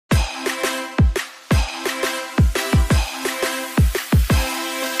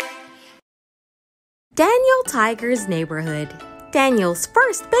Daniel Tiger's neighborhood. Daniel's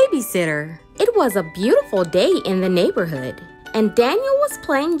first babysitter. It was a beautiful day in the neighborhood, and Daniel was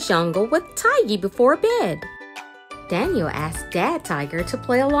playing jungle with Tigey before bed. Daniel asked Dad Tiger to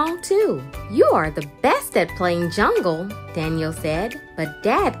play along too. "You are the best at playing jungle," Daniel said, but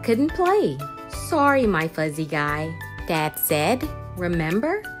Dad couldn't play. "Sorry, my fuzzy guy," Dad said.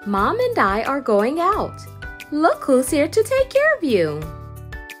 "Remember, Mom and I are going out. Look who's here to take care of you."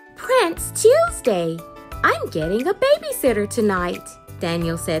 "Prince Tuesday! I'm getting a babysitter tonight,"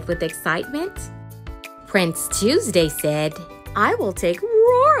 Daniel said with excitement. Prince Tuesday said, "I will take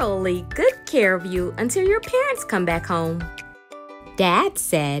royally good care of you until your parents come back home." Dad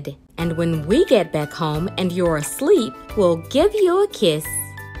said, "And when we get back home and you're asleep, we'll give you a kiss."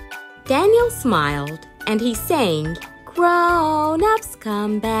 Daniel smiled and he sang, "Grown-ups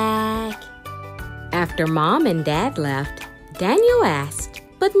come back." After Mom and Dad left, Daniel asked,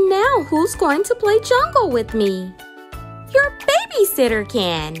 "But now who's going to play jungle with me?" "Your babysitter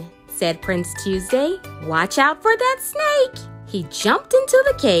can," said Prince Tuesday. "Watch out for that snake." He jumped into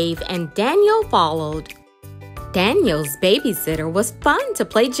the cave and Daniel followed. Daniel's babysitter was fun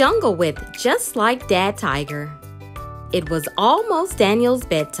to play jungle with, just like Dad Tiger. It was almost Daniel's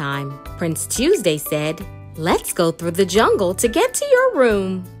bedtime. Prince Tuesday said, "Let's go through the jungle to get to your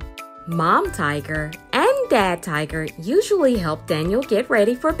room." Mom Tiger and Dad Tiger usually help Daniel get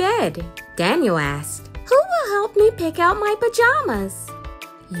ready for bed. Daniel asked, "Who will help me pick out my pajamas?"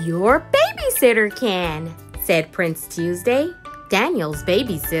 "Your babysitter can," said Prince Tuesday. Daniel's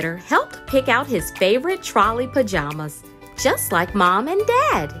babysitter helped pick out his favorite trolley pajamas, just like Mom and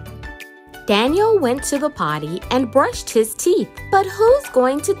Dad. Daniel went to the potty and brushed his teeth. "But who's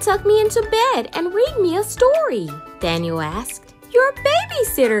going to tuck me into bed and read me a story?" Daniel asked. "Your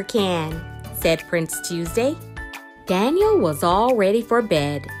babysitter can," said Prince Tuesday. Daniel was all ready for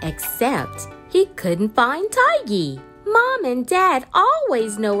bed, except he couldn't find Tigey. "Mom and Dad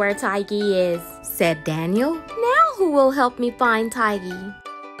always know where Tigey is," said Daniel. "Now who will help me find Tigey?"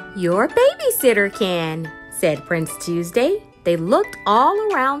 "Your babysitter can," said Prince Tuesday. They looked all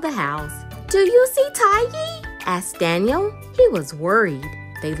around the house. "Do you see Tigey?" asked Daniel. He was worried.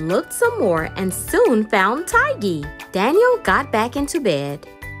 They looked some more and soon found Tigey. Daniel got back into bed.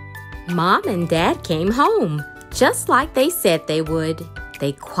 Mom and Dad came home, just like they said they would.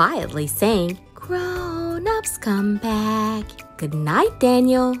 They quietly sang, "Grown-ups come back." "Good night,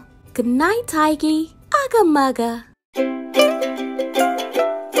 Daniel." "Good night, Tigey." "Ugga mugga."